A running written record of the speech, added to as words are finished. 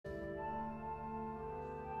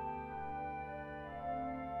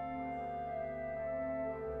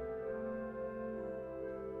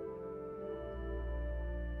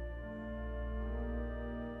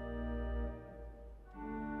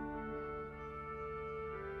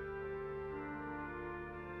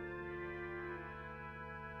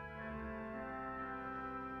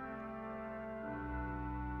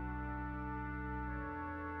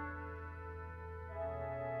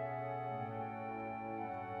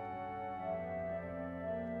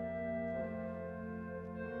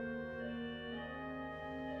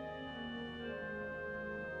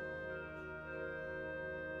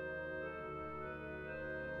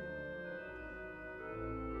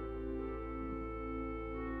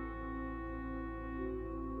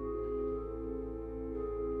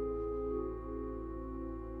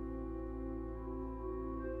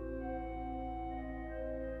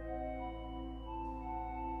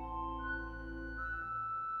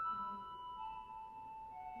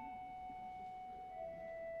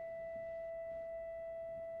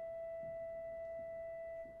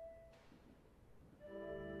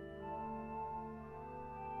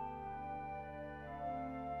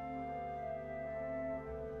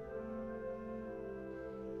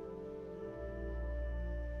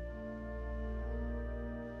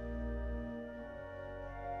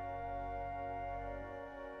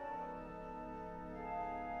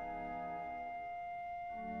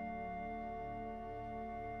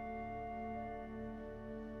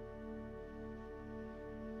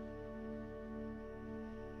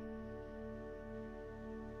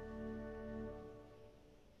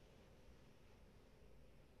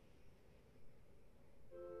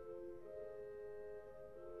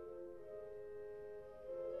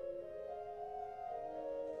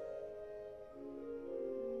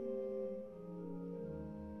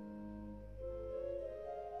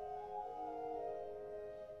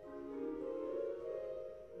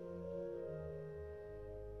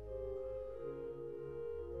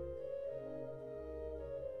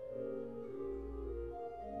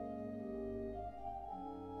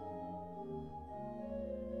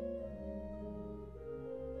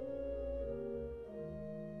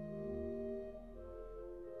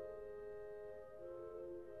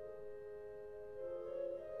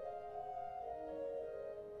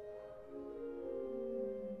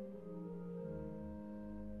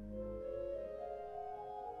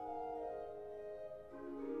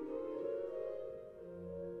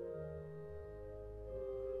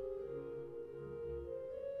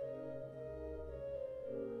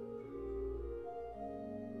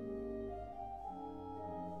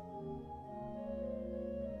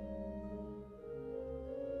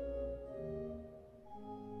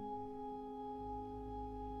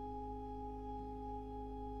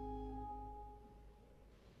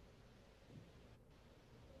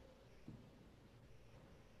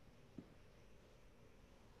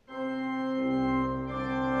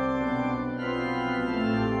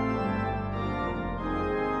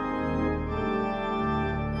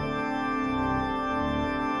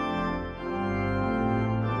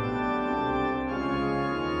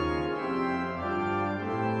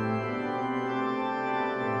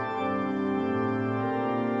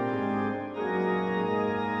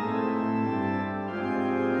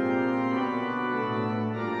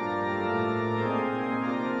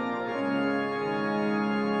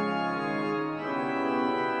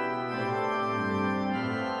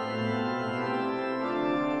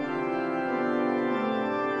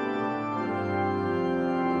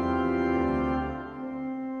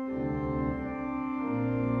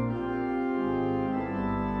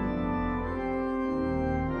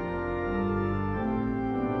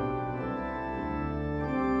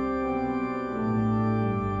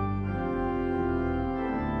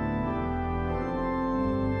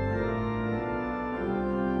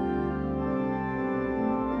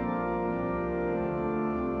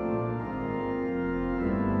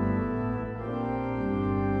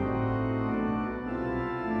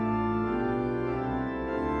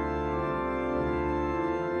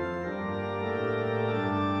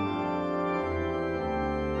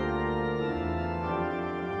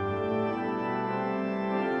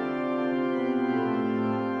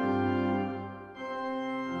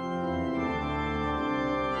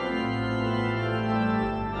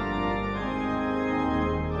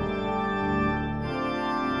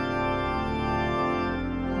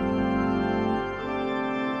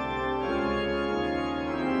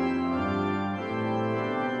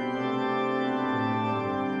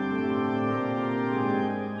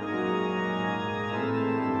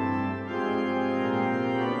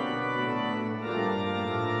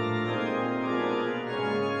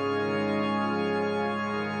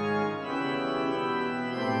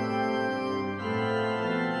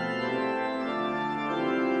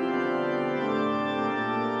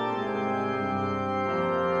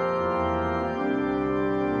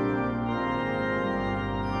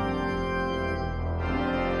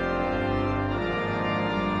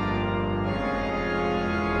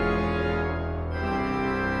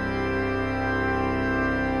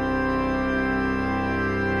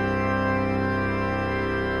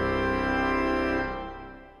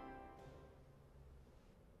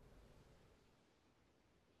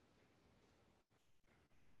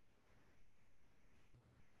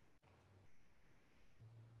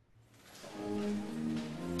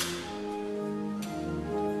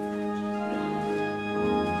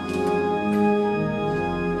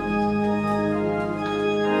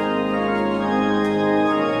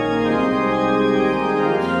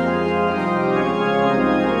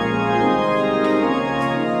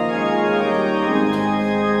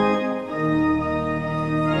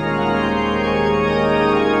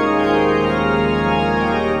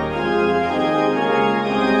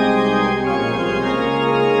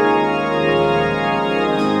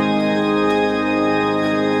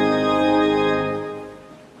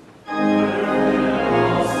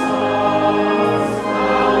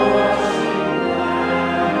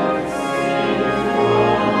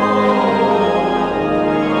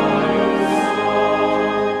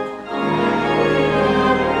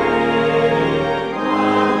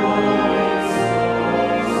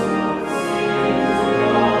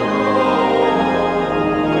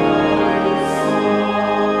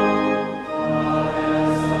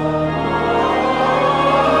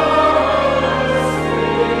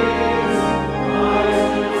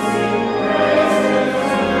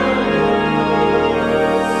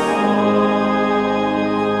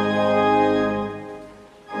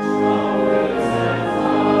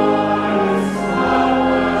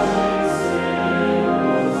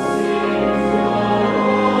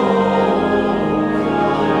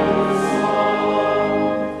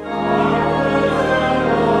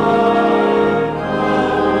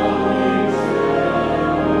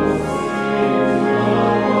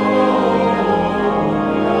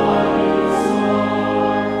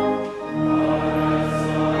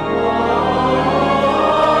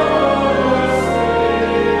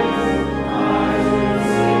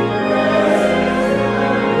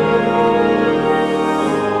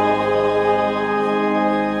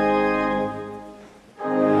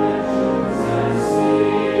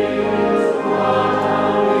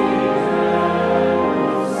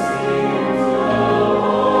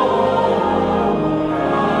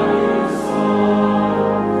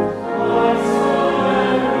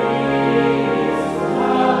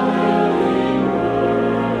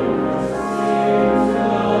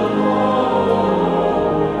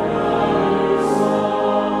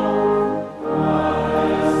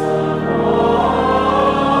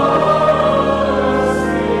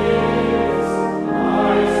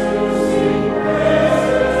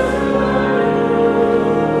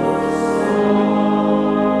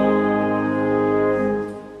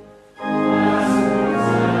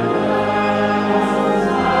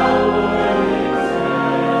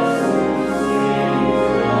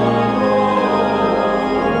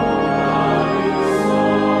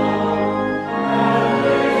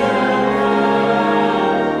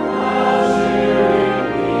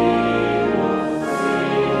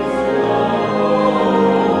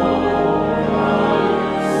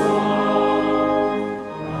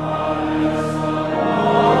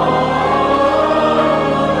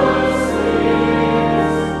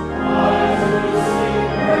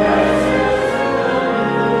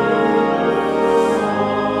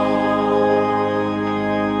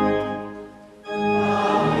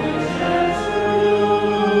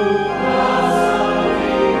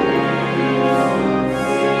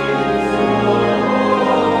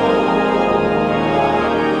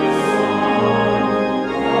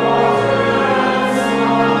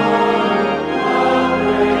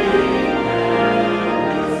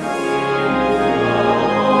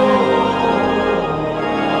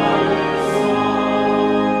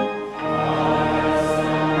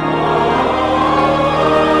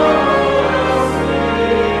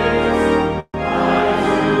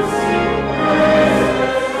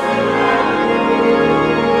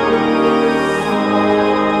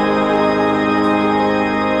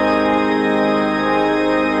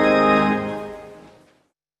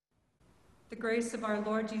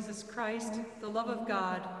the love of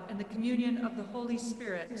God, and the communion of the Holy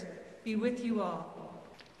Spirit be with you all.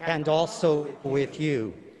 And also with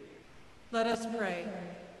you. Let us pray.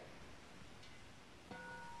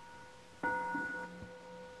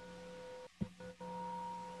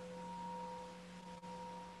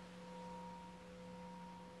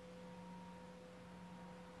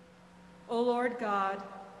 O Lord God,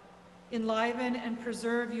 enliven and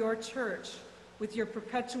preserve your church with your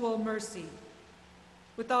perpetual mercy.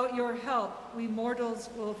 Without your help, we mortals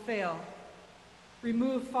will fail.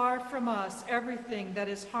 Remove far from us everything that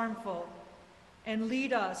is harmful, and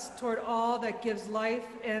lead us toward all that gives life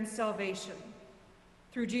and salvation.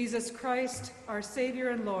 Through Jesus Christ, our Savior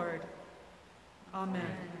and Lord. Amen.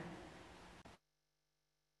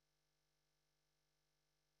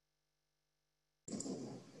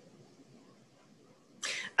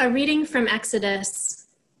 A reading from Exodus.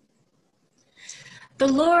 The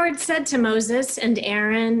Lord said to Moses and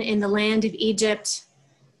Aaron in the land of Egypt,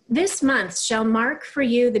 "This month shall mark for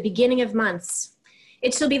you the beginning of months.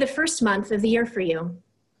 It shall be the first month of the year for you.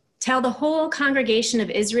 Tell the whole congregation of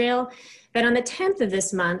Israel that on the 10th of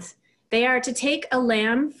this month, they are to take a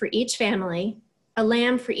lamb for each family, a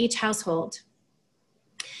lamb for each household.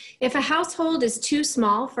 If a household is too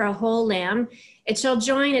small for a whole lamb, it shall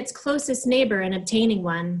join its closest neighbor in obtaining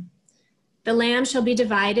one. The lamb shall be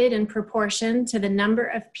divided in proportion to the number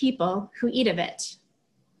of people who eat of it.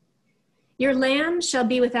 Your lamb shall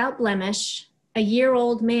be without blemish, a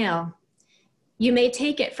year-old male. You may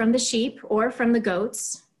take it from the sheep or from the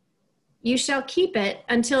goats. You shall keep it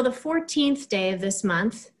until the 14th day of this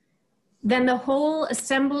month. Then the whole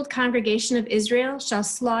assembled congregation of Israel shall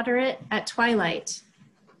slaughter it at twilight.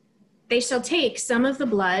 They shall take some of the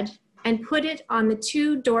blood and put it on the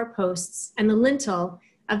 2 doorposts and the lintel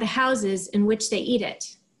of the houses in which they eat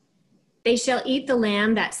it. They shall eat the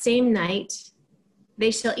lamb that same night.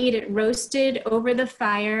 They shall eat it roasted over the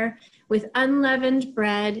fire with unleavened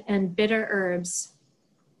bread and bitter herbs.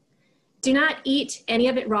 Do not eat any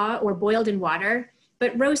of it raw or boiled in water,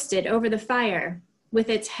 but roasted over the fire with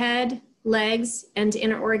its head, legs, and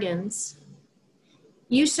inner organs.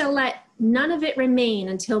 You shall let none of it remain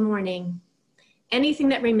until morning. Anything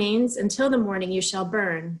that remains until the morning you shall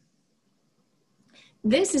burn.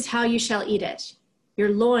 This is how you shall eat it: your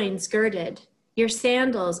loins girded, your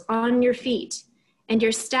sandals on your feet, and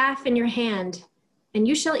your staff in your hand, and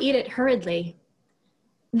you shall eat it hurriedly.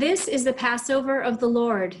 This is the Passover of the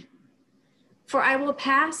Lord. For I will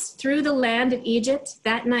pass through the land of Egypt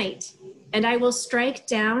that night, and I will strike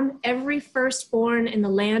down every firstborn in the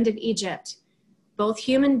land of Egypt, both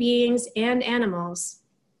human beings and animals.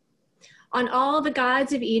 On all the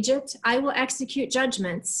gods of Egypt I will execute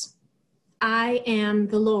judgments. I am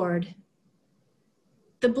the Lord.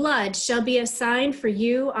 The blood shall be a sign for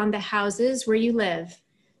you on the houses where you live.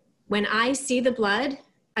 When I see the blood,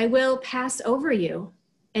 I will pass over you,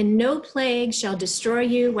 and no plague shall destroy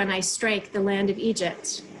you when I strike the land of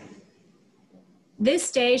Egypt.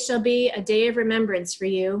 This day shall be a day of remembrance for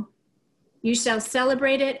you. You shall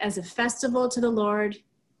celebrate it as a festival to the Lord.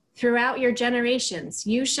 Throughout your generations,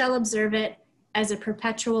 you shall observe it as a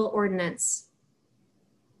perpetual ordinance.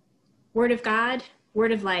 Word of God,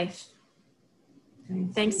 word of life.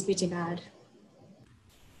 Thanks be to God.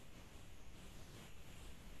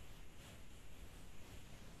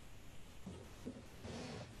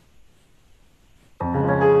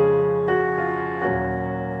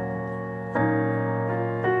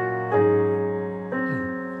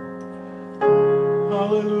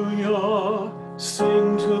 Hallelujah,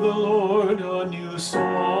 sing to the Lord a new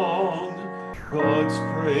song. God's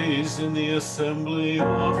praise in the assembly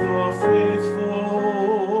of the faithful.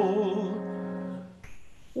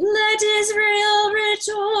 Let Israel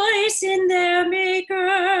rejoice in their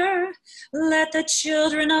Maker. Let the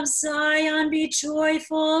children of Zion be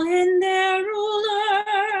joyful in their ruler.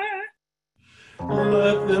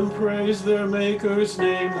 Let them praise their Maker's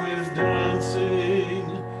name with dancing.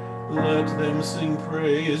 Let them sing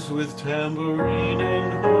praise with tambourine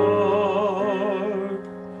and harp.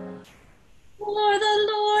 For the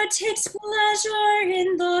Lord takes pleasure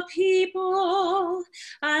in the people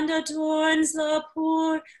and adorns the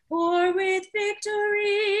poor with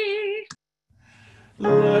victory.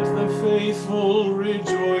 Let the faithful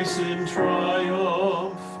rejoice in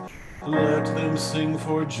triumph. Let them sing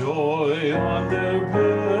for joy on their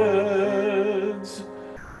beds.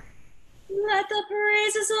 Let the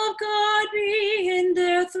praises of God be in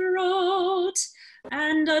their throat,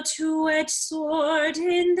 and a two-edged sword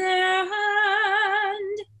in their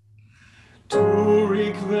hand, to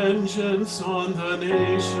wreak vengeance on the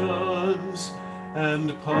nations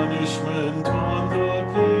and punishment on the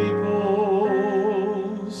peoples.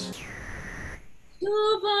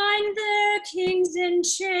 to bind their kings in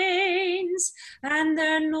chains and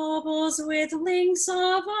their nobles with links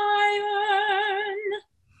of iron.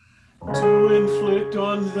 To inflict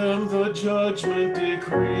on them the judgment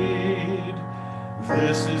decreed.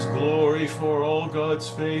 This is glory for all God's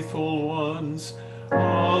faithful ones.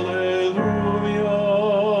 Alleluia.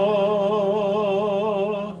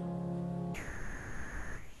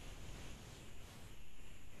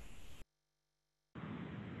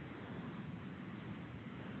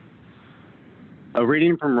 A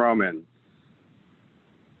reading from Romans.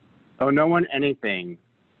 Owe no one anything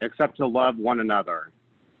except to love one another.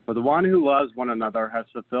 For the one who loves one another has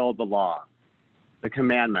fulfilled the law. The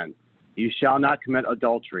commandments: you shall not commit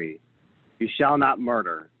adultery, you shall not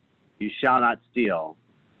murder, you shall not steal,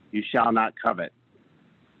 you shall not covet,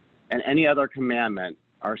 and any other commandment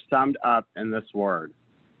are summed up in this word: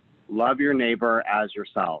 love your neighbor as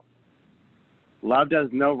yourself. Love does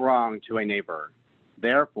no wrong to a neighbor.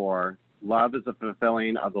 Therefore, love is the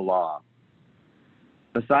fulfilling of the law.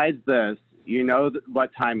 Besides this, you know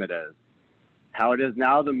what time it is, how it is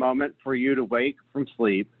now the moment for you to wake from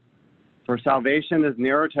sleep, for salvation is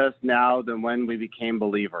nearer to us now than when we became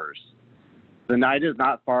believers. The night is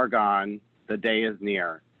not far gone, the day is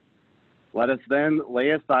near. Let us then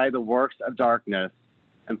lay aside the works of darkness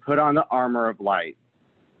and put on the armor of light.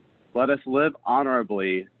 Let us live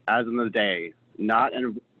honorably as in the day, not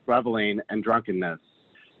in reveling and drunkenness,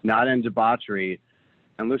 not in debauchery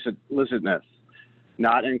and licentiousness,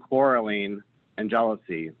 not in quarreling and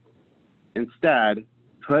jealousy. Instead,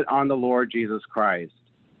 put on the Lord Jesus Christ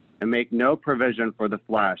and make no provision for the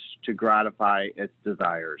flesh to gratify its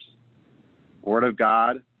desires. Word of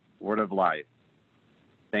God, word of life.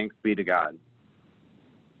 Thanks be to God.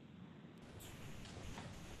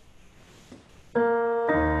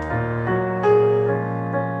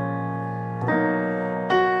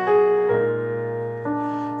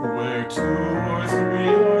 Where two or three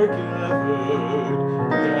are gathered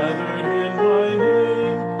in my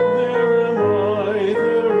name, there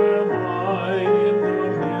am I in the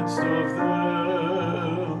midst of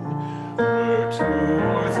them. Where two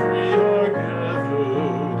or three are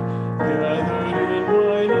gathered in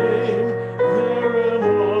my name, there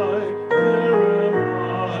am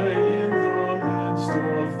I in the midst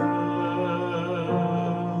of them.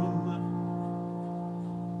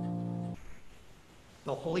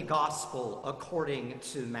 The Holy Gospel according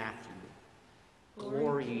to Matthew.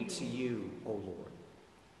 Glory to you, O Lord.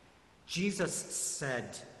 Jesus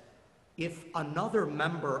said, "If another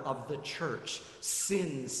member of the church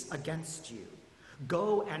sins against you,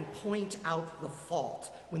 go and point out the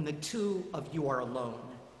fault when the two of you are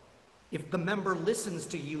alone. If the member listens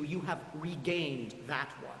to you, you have regained that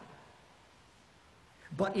one.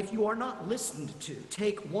 But if you are not listened to,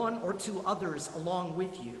 take one or two others along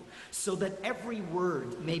with you, so that every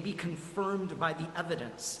word may be confirmed by the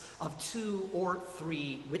evidence of 2 or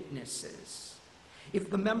 3 witnesses. If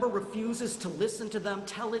the member refuses to listen to them,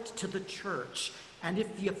 tell it to the church. And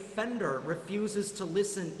if the offender refuses to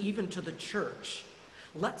listen even to the church,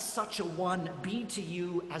 let such a one be to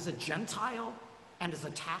you as a Gentile and as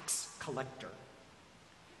a tax collector.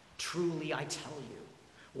 Truly I tell you,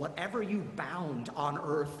 whatever you bound on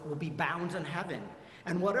earth will be bound in heaven,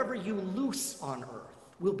 and whatever you loose on earth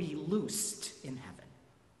will be loosed in heaven.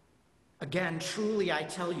 Again, truly I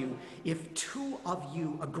tell you, if 2 of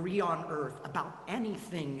you agree on earth about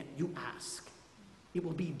anything you ask, it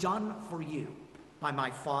will be done for you by my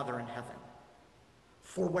Father in heaven.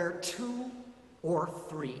 For where 2 or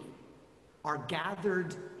 3 are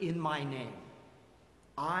gathered in my name,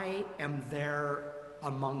 I am there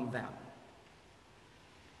among them."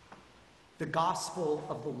 The Gospel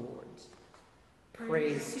of the Lord.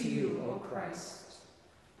 Praise to you, O Christ.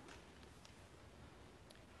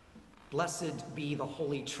 Blessed be the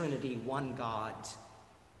Holy Trinity, one God.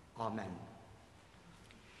 Amen.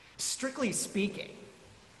 Strictly speaking,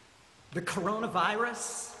 the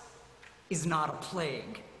coronavirus is not a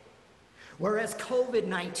plague. Whereas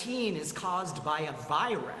COVID-19 is caused by a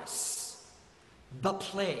virus, the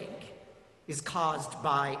plague is caused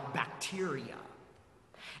by bacteria.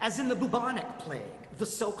 As in the bubonic plague, the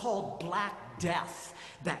so-called Black Death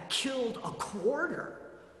that killed a quarter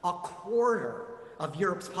of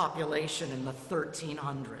Europe's population in the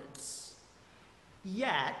 1300s.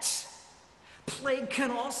 Yet, plague can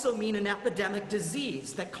also mean an epidemic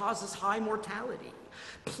disease that causes high mortality.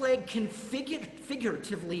 Plague can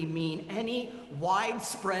figuratively mean any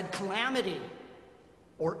widespread calamity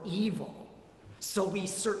or evil. So we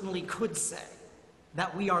certainly could say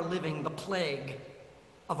that we are living the plague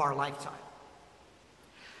of our lifetime.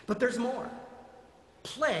 But there's more.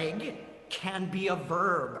 Plague can be a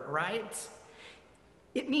verb, right?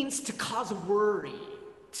 It means to cause worry,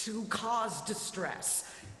 to cause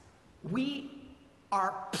distress. We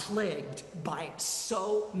are plagued by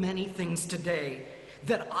so many things today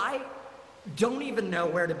that I don't even know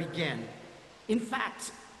where to begin. In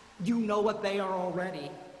fact, you know what they are already.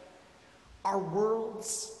 Our world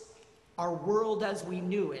as we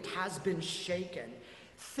knew it has been shaken.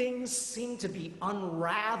 Things seem to be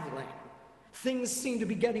unraveling. Things seem to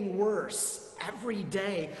be getting worse every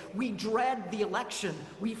day. We dread the election.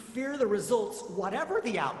 We fear the results, whatever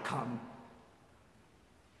the outcome.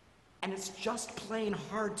 And it's just plain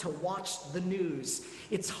hard to watch the news.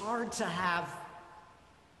 It's hard to have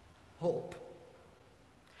hope.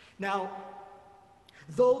 Now,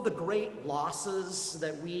 though the great losses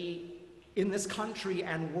that we in this country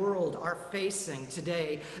and world are facing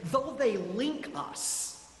today, though they link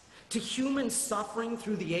us to human suffering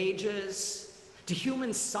through the ages, to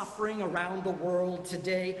human suffering around the world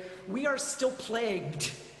today, we are still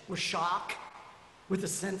plagued with shock, with a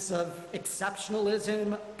sense of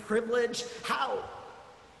exceptionalism, privilege. How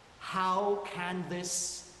can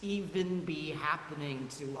this even be happening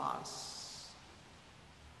to us?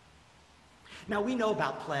 Now, we know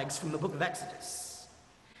about plagues from the book of Exodus.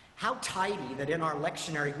 How tidy that in our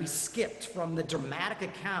lectionary we skipped from the dramatic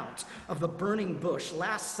account of the burning bush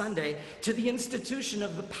last Sunday to the institution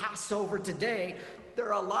of the Passover today.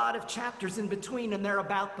 There are a lot of chapters in between, and they're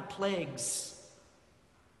about the plagues.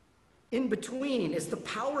 In between is the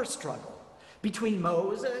power struggle between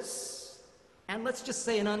Moses and, let's just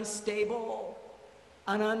say, an unstable,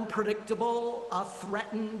 an unpredictable, a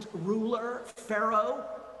threatened ruler, Pharaoh.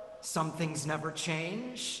 Some things never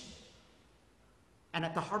change. And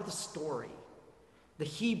at the heart of the story, the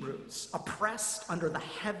Hebrews, oppressed under the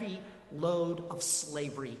heavy load of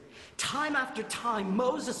slavery. Time after time,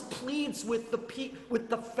 Moses pleads with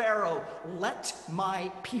the Pharaoh, "Let my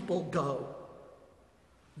people go."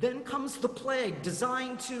 Then comes the plague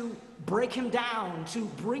designed to break him down, to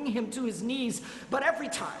bring him to his knees. But every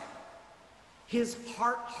time, his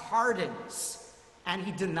heart hardens and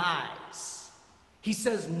he denies. He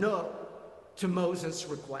says no to Moses'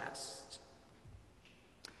 request.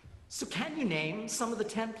 So can you name some of the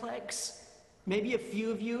 10 plagues? Maybe a few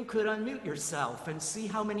of you could unmute yourself and see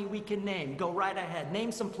how many we can name. Go right ahead.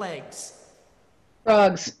 Name some plagues.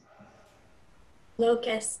 Frogs.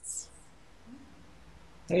 Locusts.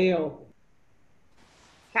 Hail.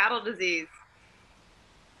 Cattle disease.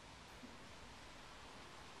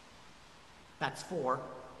 That's 4.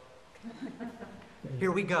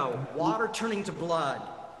 Here we go. Water turning to blood,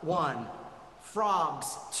 1.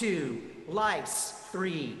 Frogs, 2. Lice,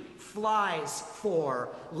 3. Flies,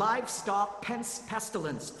 4. Livestock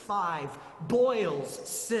pestilence, 5. Boils,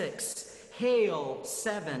 6. Hail,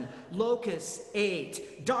 7. Locusts,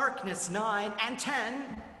 8. Darkness, 9. And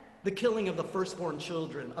 10, the killing of the firstborn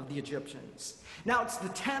children of the Egyptians. Now it's the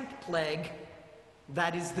 10th plague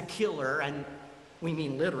that is the killer, and we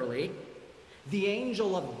mean literally. The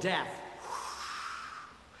angel of death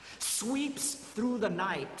sweeps through the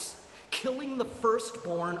night, killing the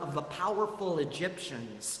firstborn of the powerful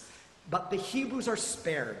Egyptians. But the Hebrews are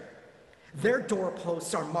spared. Their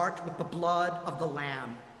doorposts are marked with the blood of the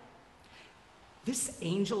Lamb. This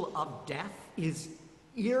angel of death is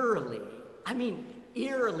eerily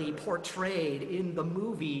portrayed in the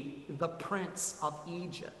movie The Prince of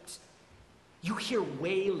Egypt. You hear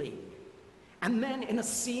wailing, and then in a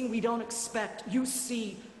scene we don't expect, you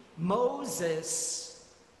see Moses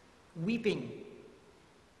weeping.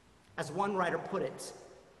 As one writer put it,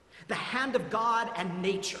 the hand of God and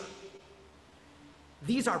nature.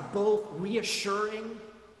 These are both reassuring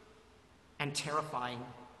and terrifying.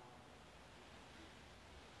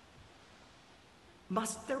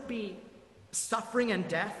 Must there be suffering and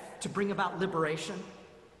death to bring about liberation?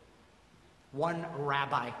 One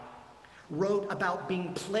rabbi wrote about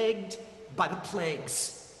being plagued by the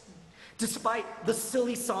plagues. Despite the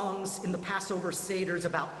silly songs in the Passover Seders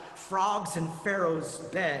about frogs in Pharaoh's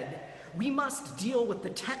bed, we must deal with the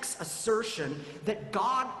text's assertion that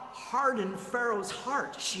God hardened Pharaoh's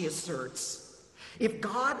heart, she asserts. If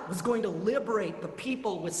God was going to liberate the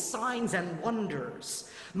people with signs and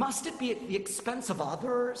wonders, must it be at the expense of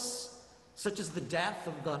others, such as the death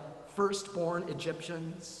of the firstborn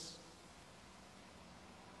Egyptians?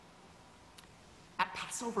 At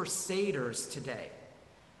Passover Seders today,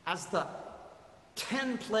 as the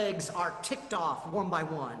 10 plagues are ticked off one by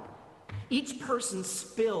one, each person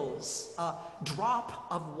spills a drop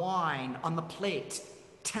of wine on the plate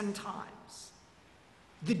 10 times.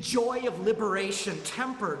 The joy of liberation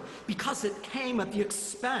tempered because it came at the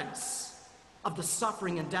expense of the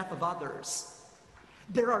suffering and death of others.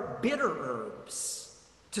 There are bitter herbs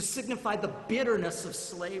to signify the bitterness of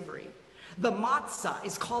slavery. The matzah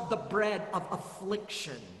is called the bread of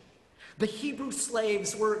affliction. The Hebrew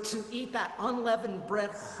slaves were to eat that unleavened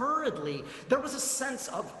bread hurriedly. There was a sense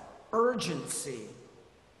of urgency.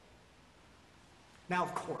 Now,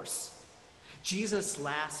 of course, Jesus'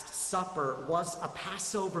 Last Supper was a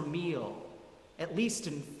Passover meal, at least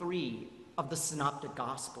in 3 of the Synoptic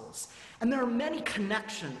Gospels. And there are many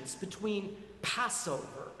connections between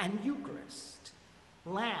Passover and Eucharist.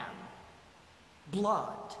 Lamb,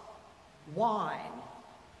 blood, wine,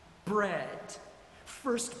 bread,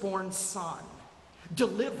 firstborn son,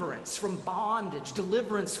 deliverance from bondage,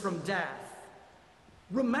 deliverance from death,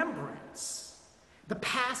 remembrance, the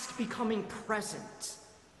past becoming present,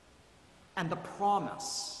 and the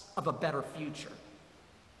promise of a better future.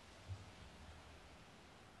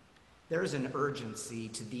 There is an urgency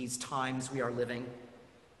to these times we are living.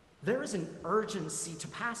 There is an urgency to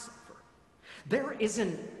Passover. There is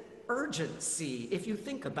an urgency, if you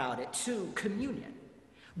think about it, to communion,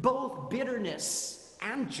 both bitterness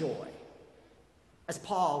and joy. As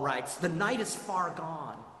Paul writes, the night is far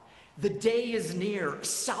gone. The day is near.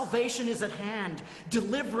 Salvation is at hand.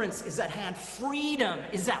 Deliverance is at hand. Freedom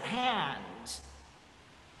is at hand.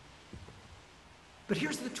 But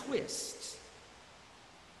here's the twist.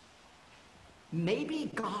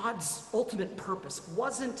 Maybe God's ultimate purpose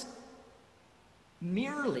wasn't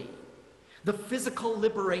merely the physical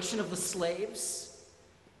liberation of the slaves,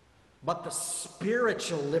 but the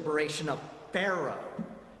spiritual liberation of Pharaoh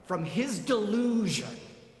from his delusion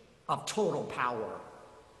of total power.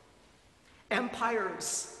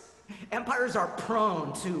 Empires are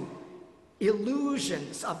prone to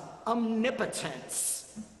illusions of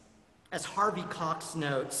omnipotence. As Harvey Cox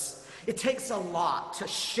notes, it takes a lot to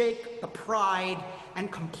shake the pride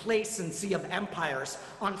and complacency of empires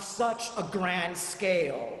on such a grand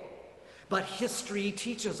scale. But history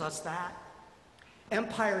teaches us that.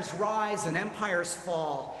 Empires rise and empires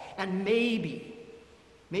fall, and maybe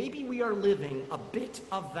we are living a bit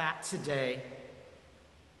of that today.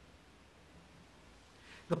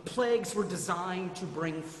 The plagues were designed to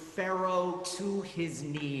bring Pharaoh to his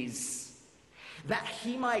knees, that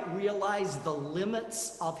he might realize the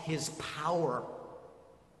limits of his power.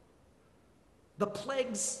 The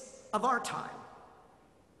plagues of our time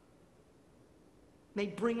may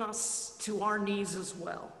bring us to our knees as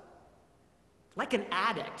well. Like an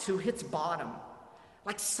addict who hits bottom,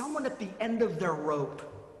 like someone at the end of their rope.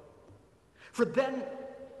 For then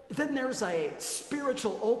there's a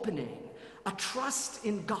spiritual opening, a trust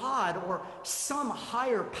in God or some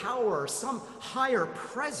higher power, some higher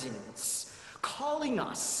presence, calling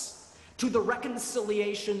us to the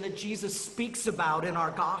reconciliation that Jesus speaks about in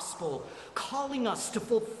our gospel, calling us to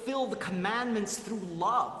fulfill the commandments through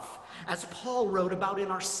love, as Paul wrote about in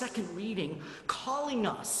our second reading, calling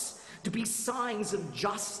us to be signs of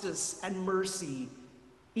justice and mercy,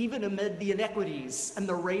 even amid the inequities and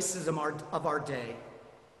the racism of our day.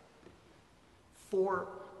 For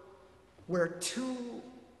where 2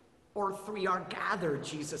 or 3 are gathered,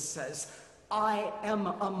 Jesus says, I am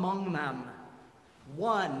among them.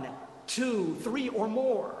 1, 2, 3 or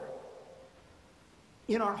more.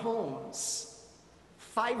 In our homes,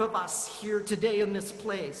 5 of us here today in this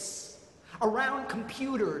place, around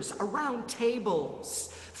computers, around tables,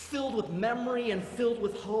 filled with memory and filled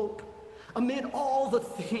with hope, amid all the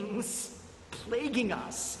things plaguing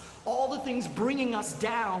us, all the things bringing us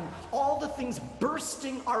down, all the things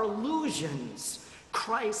bursting our illusions,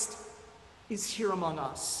 Christ is here among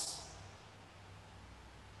us.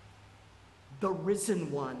 The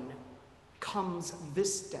risen one comes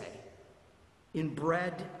this day in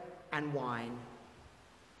bread and wine,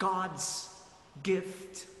 God's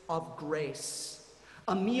gift of grace,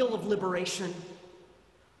 a meal of liberation,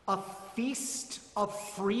 a feast of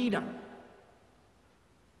freedom,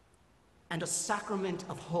 and a sacrament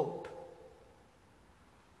of hope.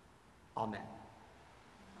 Amen.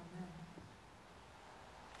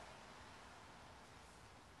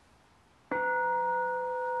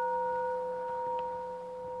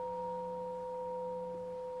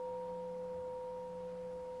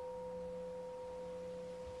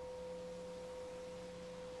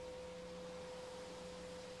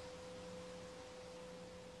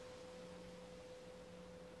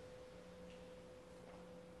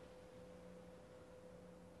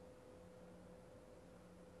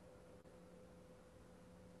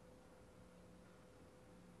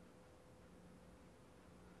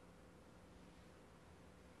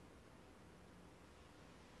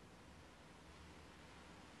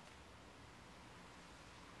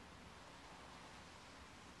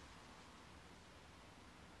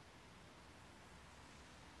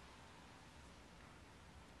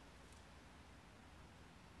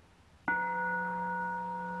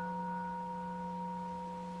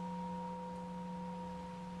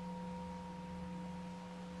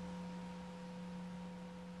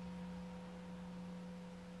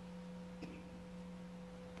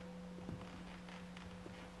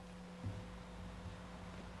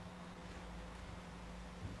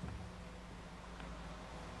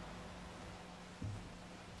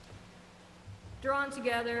 Drawn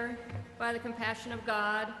together by the compassion of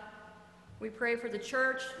God, we pray for the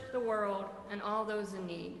church, the world, and all those in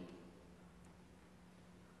need.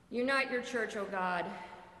 Unite your church, O God.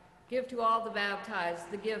 Give to all the baptized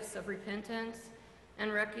the gifts of repentance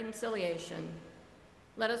and reconciliation.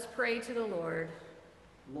 Let us pray to the Lord.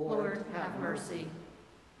 Lord, have mercy.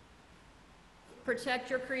 Protect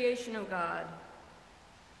your creation, O God.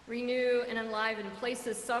 Renew and enliven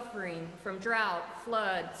places suffering from drought,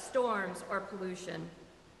 flood, storms, or pollution.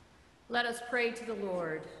 Let us pray to the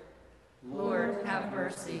Lord. Lord, have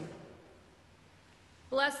mercy.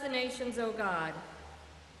 Bless the nations, O God.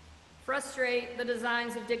 Frustrate the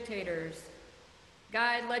designs of dictators.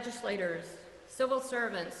 Guide legislators, civil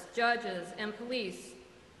servants, judges, and police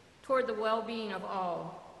toward the well-being of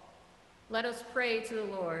all. Let us pray to the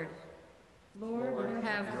Lord. Lord,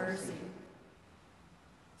 have mercy.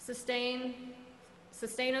 Sustain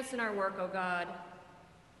us in our work, O God,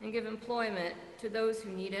 and give employment to those who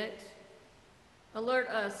need it. Alert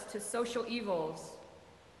us to social evils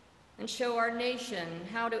and show our nation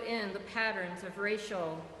how to end the patterns of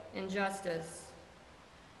racial injustice.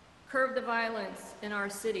 Curb the violence in our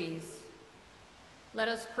cities. Let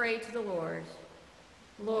us pray to the Lord.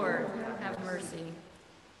 Lord, have mercy.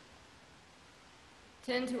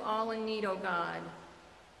 Tend to all in need, O God.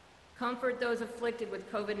 Comfort those afflicted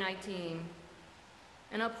with COVID-19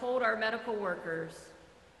 and uphold our medical workers.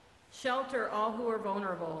 Shelter all who are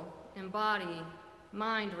vulnerable in body,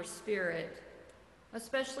 mind, or spirit,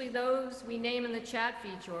 especially those we name in the chat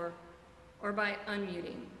feature or by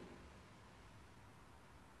unmuting.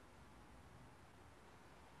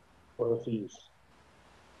 For the feast.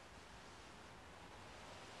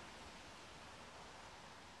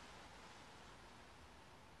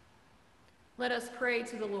 Let us pray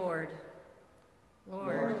to the Lord.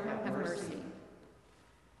 Lord, have mercy.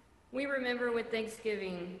 We remember with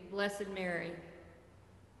thanksgiving Blessed Mary,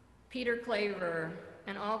 Peter Claver,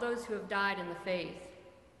 and all those who have died in the faith.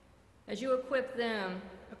 As you equip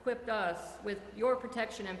us with your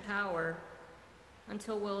protection and power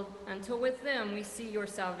until with them we see your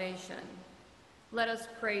salvation. Let us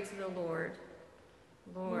pray to the Lord.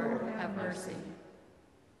 Lord, have mercy.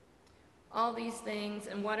 All these things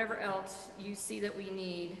and whatever else you see that we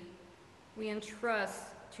need, we entrust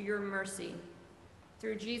to your mercy.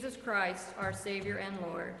 Through Jesus Christ, our Savior and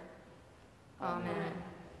Lord. Amen.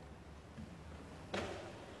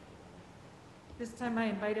 This time I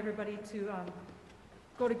invite everybody to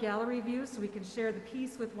go to gallery view so we can share the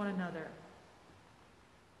peace with one another.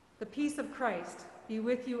 The peace of Christ be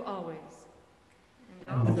with you always.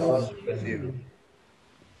 And also with you.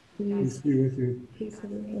 Peace be with you. Peace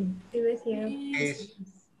be with you. Peace.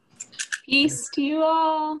 Peace to you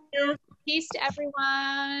all. Peace to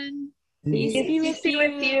everyone. Peace be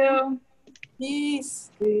with you.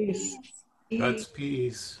 Peace. Peace. God's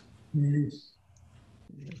peace. Peace.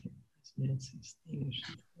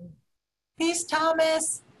 Peace,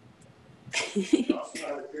 Thomas.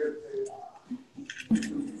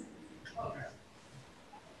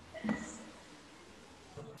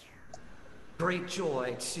 Great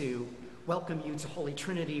joy to welcome you to Holy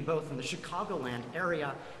Trinity, both in the Chicagoland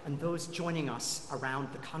area and those joining us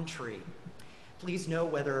around the country. Please know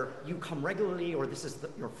whether you come regularly or this is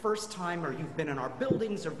your first time or you've been in our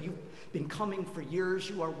buildings or you've been coming for years,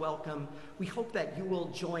 you are welcome. We hope that you will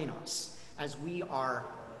join us as we are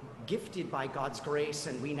gifted by God's grace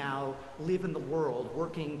and we now live in the world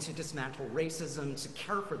working to dismantle racism, to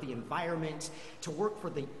care for the environment, to work for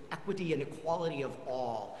the equity and equality of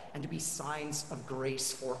all, and to be signs of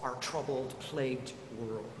grace for our troubled, plagued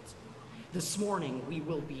world. This morning we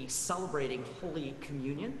will be celebrating Holy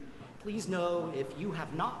Communion. Please know if you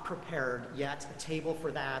have not prepared yet a table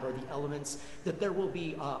for that or the elements, that there will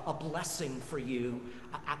be a blessing for you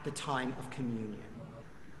at the time of communion.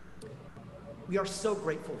 We are so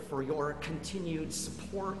grateful for your continued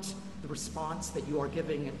support, the response that you are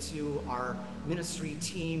giving to our ministry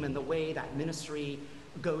team and the way that ministry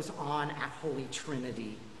goes on at Holy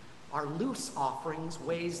Trinity. Our loose offerings,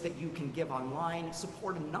 ways that you can give online,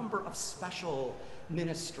 support a number of special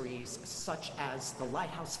ministries such as the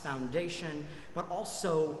Lighthouse Foundation, but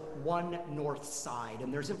also One North Side.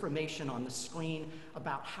 And there's information on the screen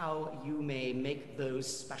about how you may make those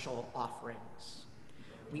special offerings.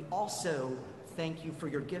 We also thank you for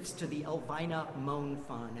your gifts to the Elvina Moan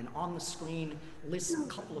Fund. And on the screen lists a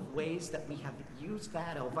couple of ways that we have used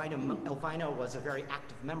that. Elvina was a very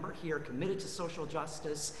active member here, committed to social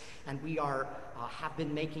justice, and we have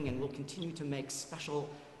been making and will continue to make special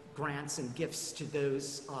grants and gifts to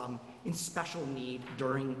those in special need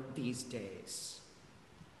during these days.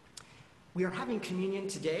 We are having communion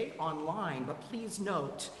today online, but please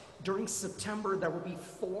note During September, there will be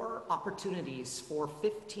 4 opportunities for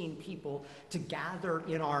 15 people to gather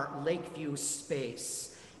in our Lakeview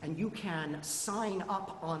space. And you can sign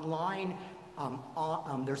up online.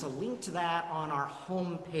 There's a link to that on our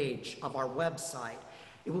homepage of our website.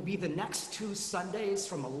 It will be the next 2 Sundays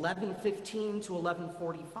from 11:15 to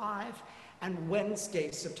 11:45, and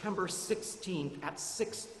Wednesday, September 16th at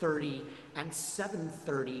 6:30 and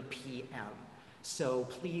 7:30 p.m. So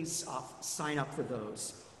please sign up for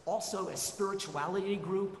those. Also, a spirituality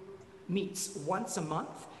group meets once a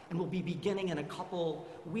month and will be beginning in a couple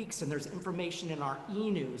weeks, and there's information in our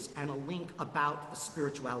e-news and a link about the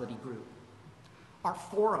spirituality group. Our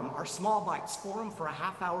forum, our Small Bites forum for a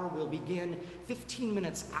half hour will begin 15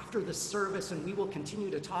 minutes after the service, and we will continue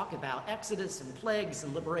to talk about Exodus and plagues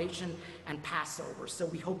and liberation and Passover. So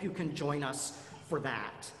we hope you can join us for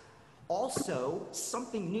that. Also,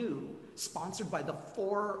 something new sponsored by the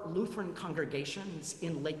 4 Lutheran congregations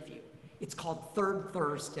in Lakeview. It's called Third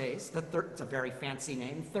Thursdays. It's a very fancy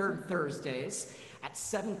name, Third Thursdays. At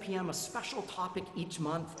 7 p.m., a special topic each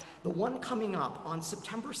month. The one coming up on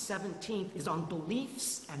September 17th is on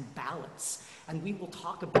beliefs and ballots. And we will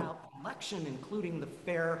talk about election, including the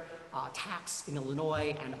fair tax in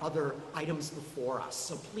Illinois and other items before us.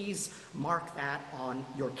 So please mark that on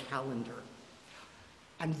your calendar.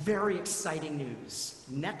 And very exciting news.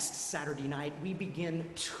 Next Saturday night, we begin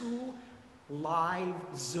 2 live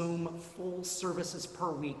Zoom full services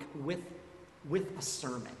per week with a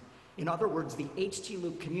sermon. In other words, the HT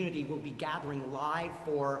Loop community will be gathering live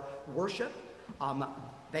for worship.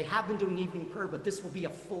 They have been doing evening prayer, but this will be a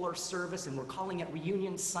fuller service, and we're calling it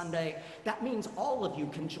Reunion Sunday. That means all of you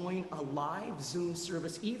can join a live Zoom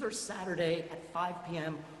service either Saturday at 5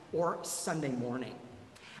 p.m. or Sunday morning.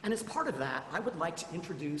 And as part of that, I would like to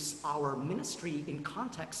introduce our Ministry in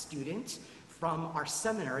Context student from our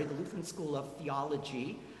seminary, the Lutheran School of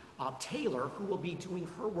Theology, Taylor, who will be doing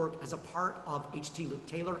her work as a part of HT Loop.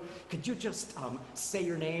 Taylor, could you just say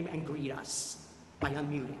your name and greet us by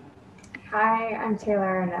unmuting? Hi, I'm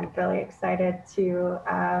Taylor, and I'm really excited to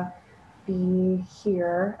be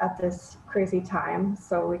here at this crazy time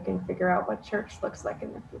so we can figure out what church looks like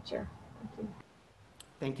in the future. Thank you.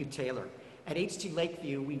 Thank you, Taylor. At HT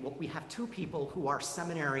Lakeview, we have 2 people who are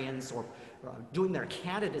seminarians or doing their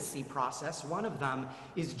candidacy process. One of them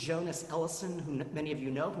is Jonas Ellison, who many of you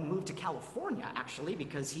know, who moved to California, actually,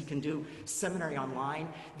 because he can do seminary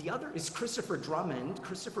online. The other is Christopher Drummond.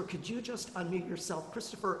 Christopher, could you just unmute yourself?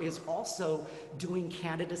 Christopher is also doing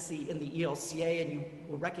candidacy in the ELCA, and you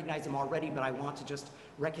will recognize him already, but I want to just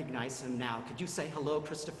recognize him now. Could you say hello,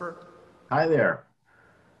 Christopher? Hi there.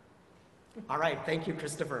 All right, thank you,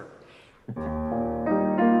 Christopher.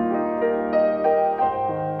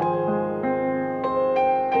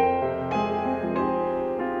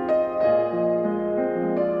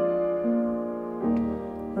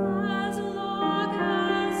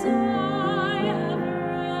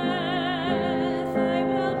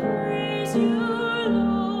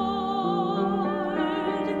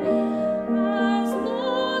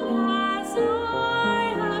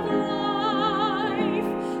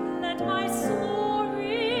 Let my soul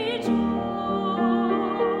rejoice.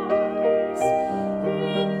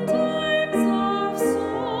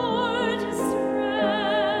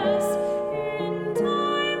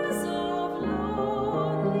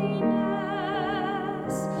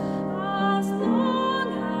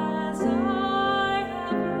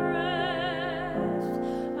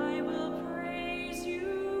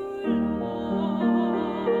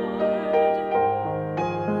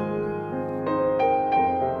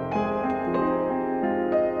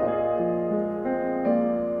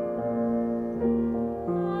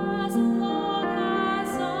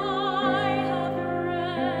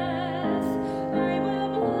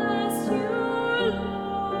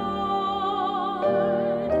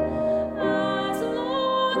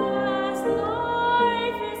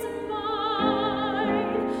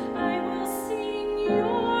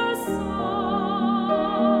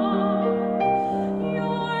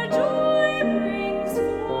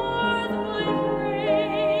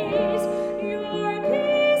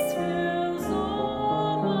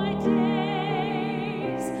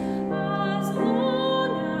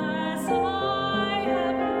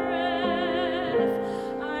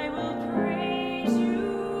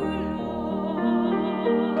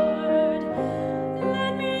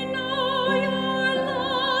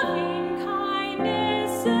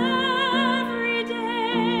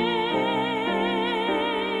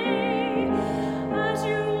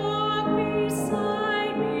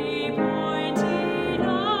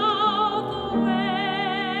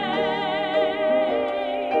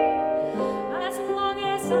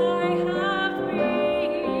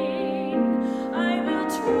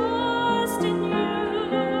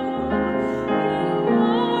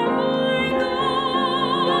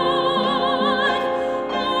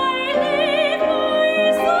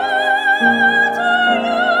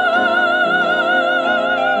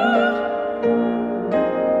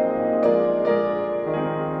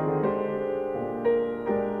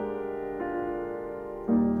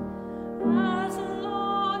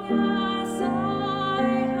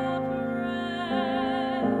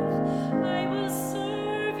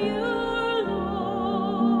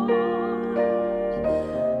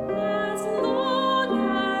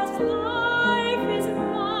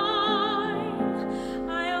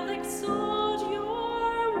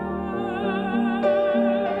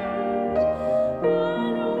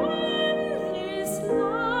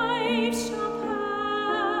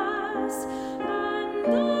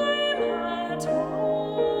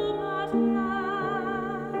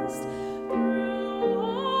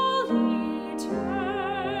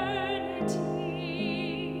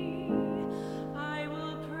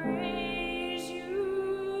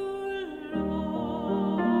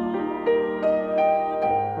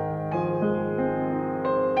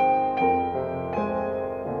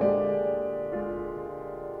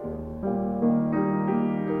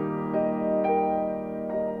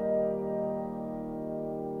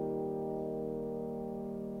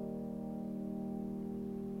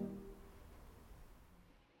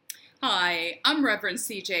 I'm Reverend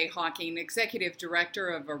C.J. Hawking, Executive Director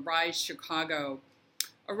of Arise Chicago.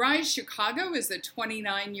 Arise Chicago is a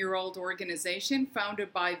 29-year-old organization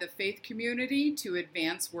founded by the faith community to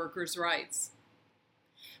advance workers' rights.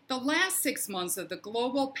 The last 6 months of the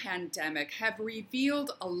global pandemic have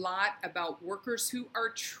revealed a lot about workers who are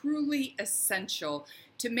truly essential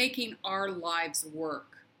to making our lives work.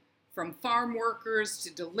 From farm workers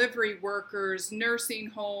to delivery workers,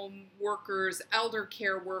 nursing home workers, elder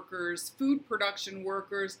care workers, food production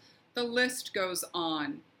workers, the list goes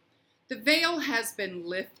on. The veil has been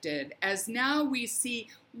lifted as now we see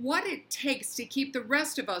what it takes to keep the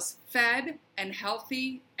rest of us fed and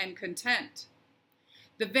healthy and content.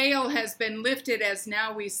 The veil has been lifted as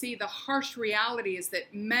now we see the harsh realities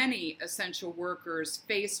that many essential workers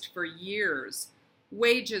faced for years.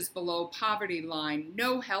 Wages below poverty line,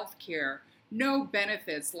 no health care, no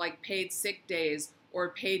benefits like paid sick days or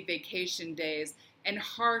paid vacation days, and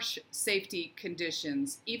harsh safety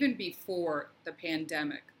conditions even before the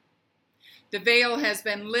pandemic. The veil has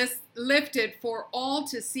been lifted for all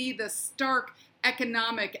to see the stark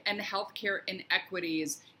economic and healthcare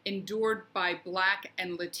inequities endured by Black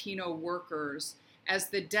and Latino workers, as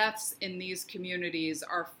the deaths in these communities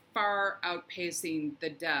are far outpacing the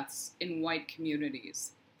deaths in white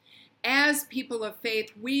communities. As people of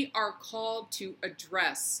faith, we are called to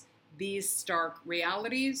address these stark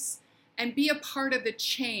realities and be a part of the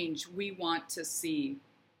change we want to see.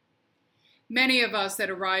 Many of us at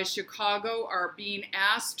Arise Chicago are being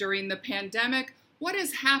asked during the pandemic, what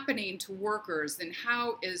is happening to workers and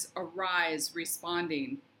how is Arise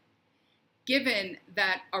responding? Given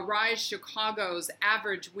that Arise Chicago's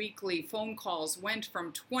average weekly phone calls went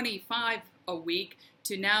from 25 a week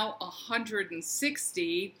to now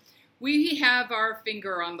 160, we have our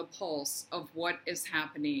finger on the pulse of what is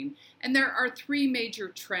happening. And there are 3 major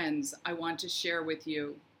trends I want to share with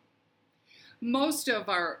you. Most of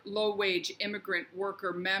our low-wage immigrant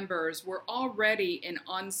worker members were already in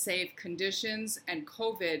unsafe conditions, and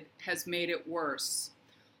COVID has made it worse.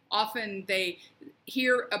 Often they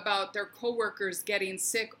hear about their coworkers getting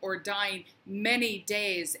sick or dying many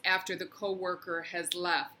days after the coworker has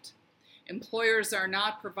left. Employers are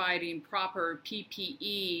not providing proper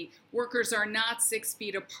PPE. Workers are not 6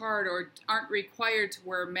 feet apart or aren't required to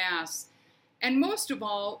wear masks. And most of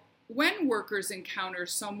all, when workers encounter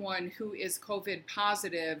someone who is COVID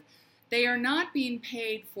positive, they are not being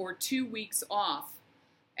paid for 2 weeks off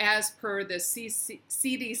as per the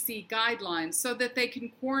CDC guidelines so that they can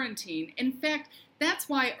quarantine. In fact, that's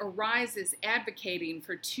why Arise is advocating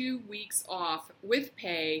for 2 weeks off with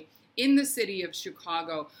pay in the city of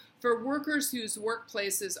Chicago for workers whose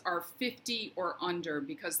workplaces are 50 or under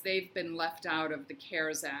because they've been left out of the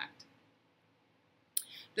CARES Act.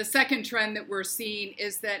 The second trend that we're seeing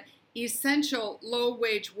is that essential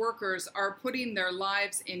low-wage workers are putting their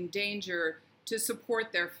lives in danger to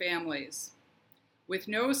support their families. With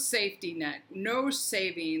no safety net, no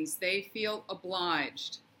savings, they feel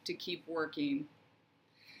obliged to keep working.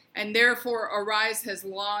 And therefore, Arise has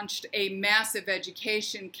launched a massive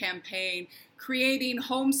education campaign, creating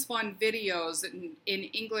homespun videos in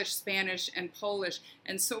English, Spanish, and Polish.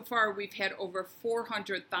 And so far, we've had over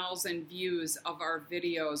 400,000 views of our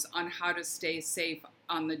videos on how to stay safe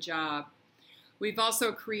on the job. We've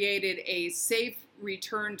also created a safe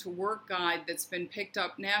return to work guide that's been picked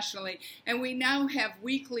up nationally, and we now have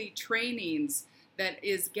weekly trainings that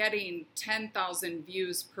is getting 10,000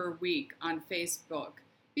 views per week on Facebook.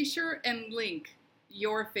 Be sure and link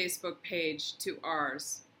your Facebook page to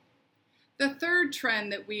ours. The third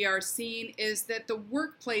trend that we are seeing is that the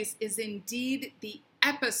workplace is indeed the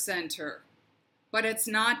epicenter, but it's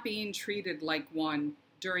not being treated like one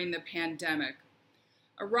during the pandemic.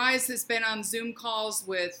 Arise has been on Zoom calls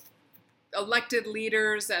with elected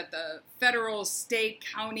leaders at the federal, state,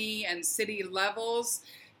 county, and city levels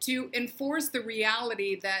to enforce the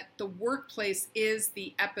reality that the workplace is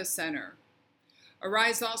the epicenter.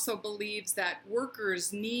 Arise also believes that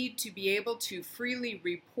workers need to be able to freely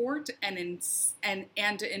report and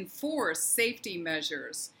to enforce safety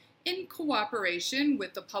measures in cooperation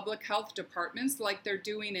with the public health departments like they're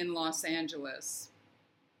doing in Los Angeles.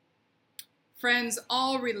 Friends,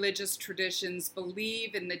 all religious traditions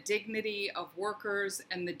believe in the dignity of workers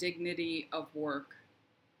and the dignity of work.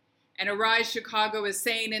 And Arise Chicago is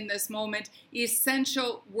saying in this moment,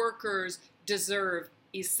 essential workers deserve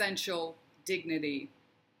essential dignity.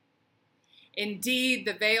 Indeed,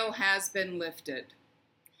 the veil has been lifted.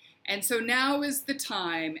 And so now is the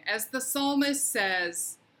time, as the psalmist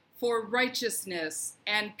says, for righteousness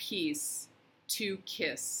and peace to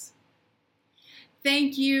kiss.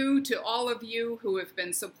 Thank you to all of you who have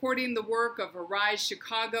been supporting the work of Arise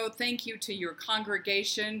Chicago. Thank you to your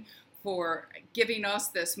congregation for giving us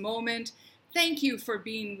this moment. Thank you for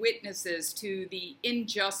being witnesses to the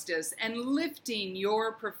injustice and lifting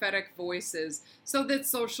your prophetic voices so that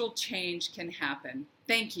social change can happen.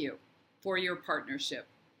 Thank you for your partnership.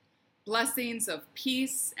 Blessings of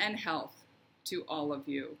peace and health to all of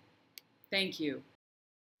you. Thank you.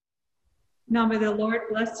 Now may the Lord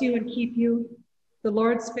bless you and keep you. The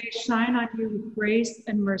Lord's face shine on you with grace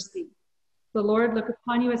and mercy. The Lord look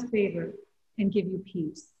upon you with favor and give you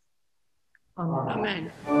peace.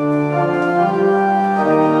 Amen.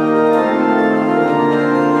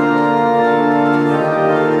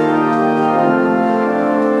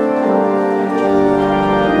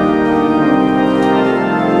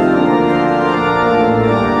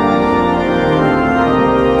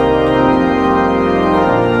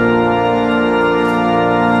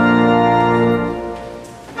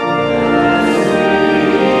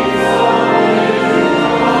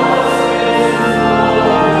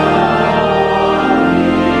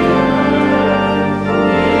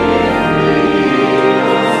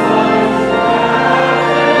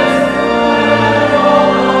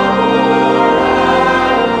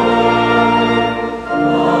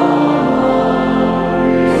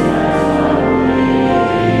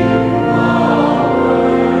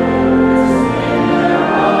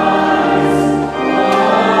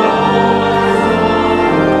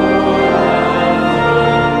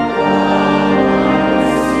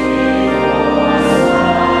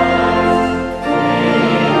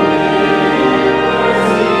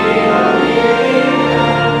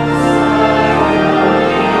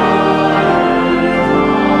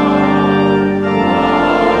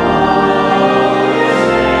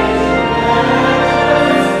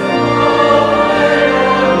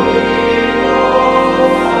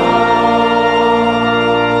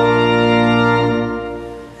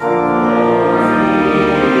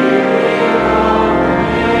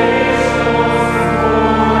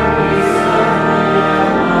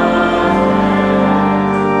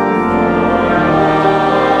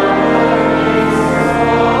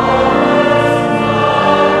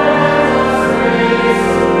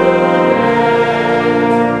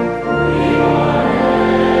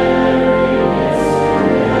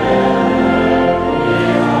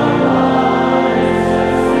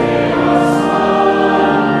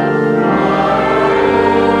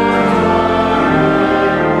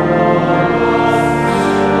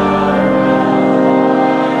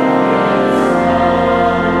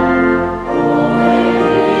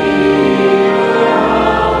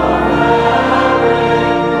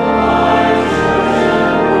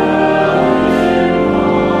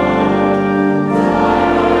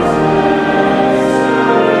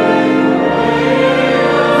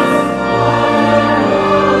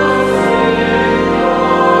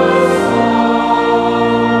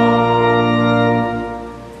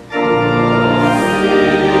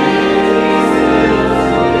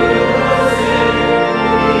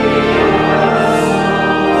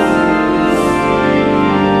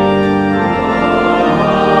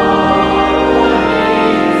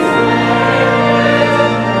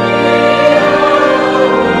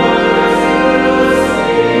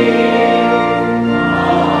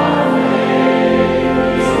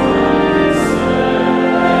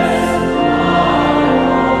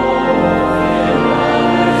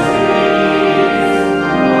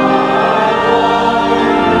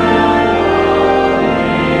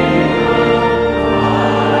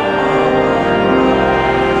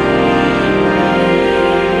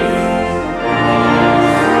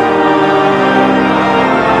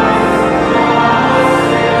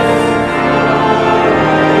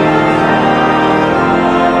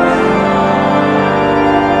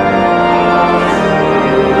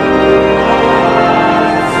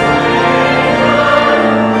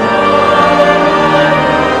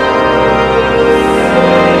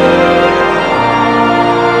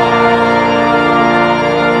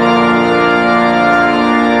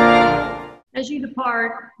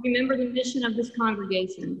 remember the mission of this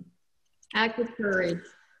congregation. Act with courage.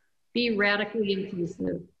 Be radically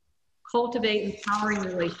inclusive. Cultivate empowering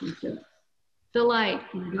relationships. Delight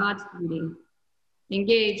in God's beauty.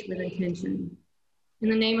 Engage with intention. In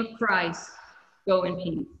the name of Christ, go in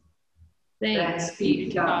peace. Thanks be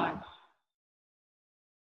to God.